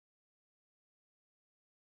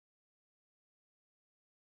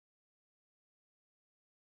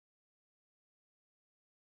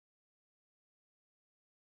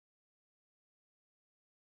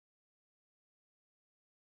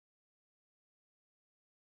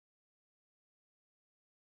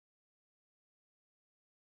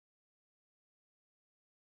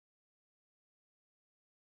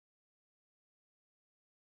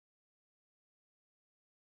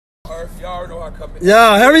Y'all already know how I come in.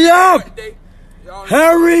 Yeah, hurry up!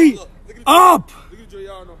 Hurry up! Look at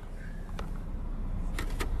y'all know.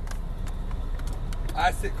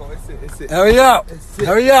 I sit, Cole. It's it. Hurry up!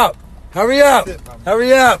 Hurry up! Hurry up!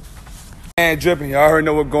 Hurry up! And dripping. Y'all already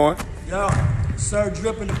know what's going. Yo, Sir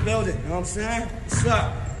Drip in the building. You know what I'm saying? What's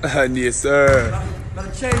up? Yes, sir.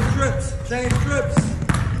 Better change drips. Change drips.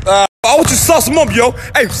 I want you to sauce him up, yo.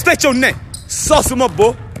 Hey, state your name. Sauce him up,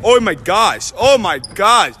 boy. Oh my gosh. Oh my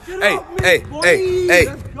gosh. Hey.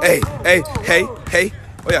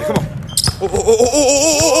 Oh yeah, come on.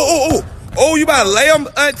 Oh, you about to lay him,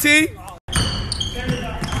 auntie?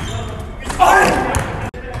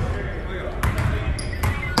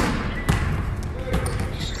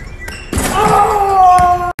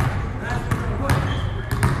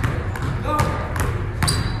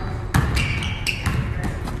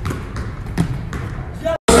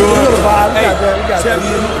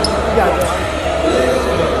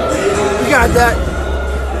 We got that.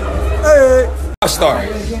 Hey. Star.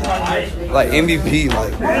 Like MVP.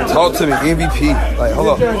 Like, talk to me. MVP. Like, hold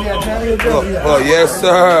up. Yes,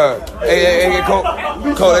 sir. Hey, Cole,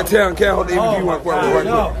 that town can't hold the MVP one quick.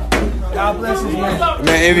 God bless you, man.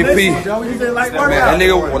 Man, MVP. Man, that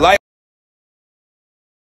nigga like.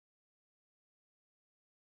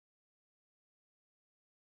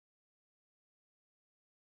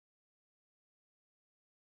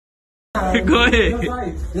 Go ahead.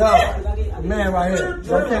 Yo, man right here.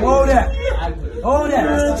 Okay, hold that. Hold that.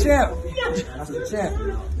 That's the champ. That's the champ.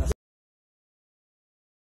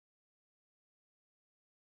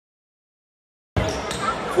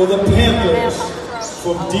 For the Panthers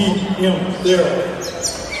from DM Therapy.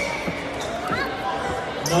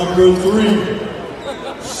 Number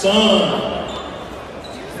 3, Son.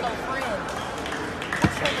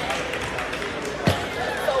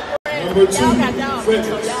 Number 2,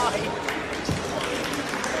 Frederick.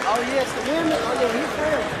 Oh, yes, the women. Oh, yeah, he's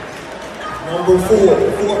fair. Number 4,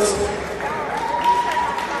 Fortson.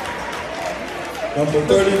 Number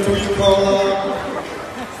 33, Carlisle.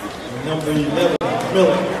 And number 11,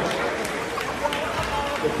 Miller.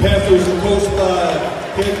 The Panthers are coached by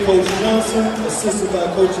head coach Johnson, assisted by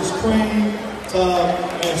coaches Crane, Todd,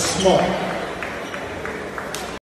 and Smart.